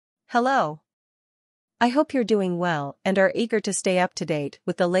Hello. I hope you're doing well and are eager to stay up to date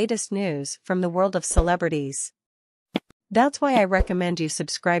with the latest news from the world of celebrities. That's why I recommend you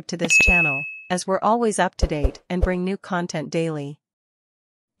subscribe to this channel, as we're always up to date and bring new content daily.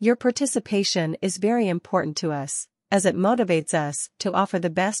 Your participation is very important to us, as it motivates us to offer the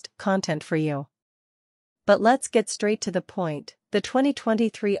best content for you. But let's get straight to the point. The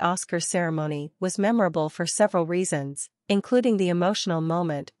 2023 Oscar ceremony was memorable for several reasons, including the emotional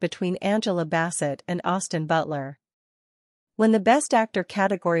moment between Angela Bassett and Austin Butler. When the Best Actor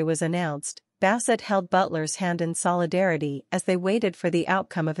category was announced, Bassett held Butler's hand in solidarity as they waited for the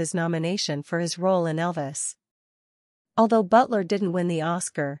outcome of his nomination for his role in Elvis. Although Butler didn't win the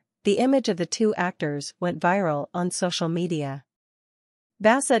Oscar, the image of the two actors went viral on social media.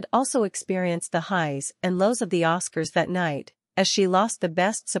 Bassett also experienced the highs and lows of the Oscars that night, as she lost the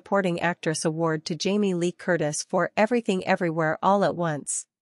Best Supporting Actress award to Jamie Lee Curtis for Everything Everywhere All at Once.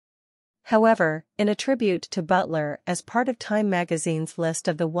 However, in a tribute to Butler as part of Time magazine's list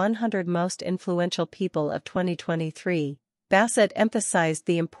of the 100 most influential people of 2023, Bassett emphasized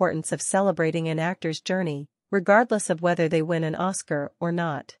the importance of celebrating an actor's journey, regardless of whether they win an Oscar or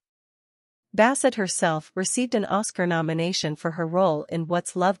not. Bassett herself received an Oscar nomination for her role in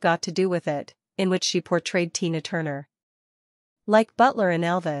What's Love Got to Do with It, in which she portrayed Tina Turner. Like Butler in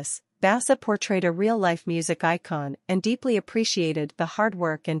Elvis, Bassett portrayed a real-life music icon and deeply appreciated the hard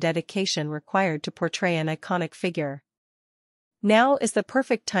work and dedication required to portray an iconic figure. Now is the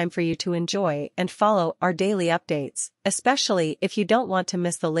perfect time for you to enjoy and follow our daily updates, especially if you don't want to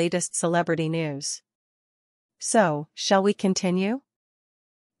miss the latest celebrity news. So, shall we continue?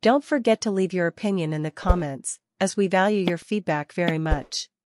 Don't forget to leave your opinion in the comments, as we value your feedback very much.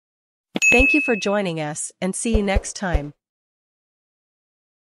 Thank you for joining us and see you next time.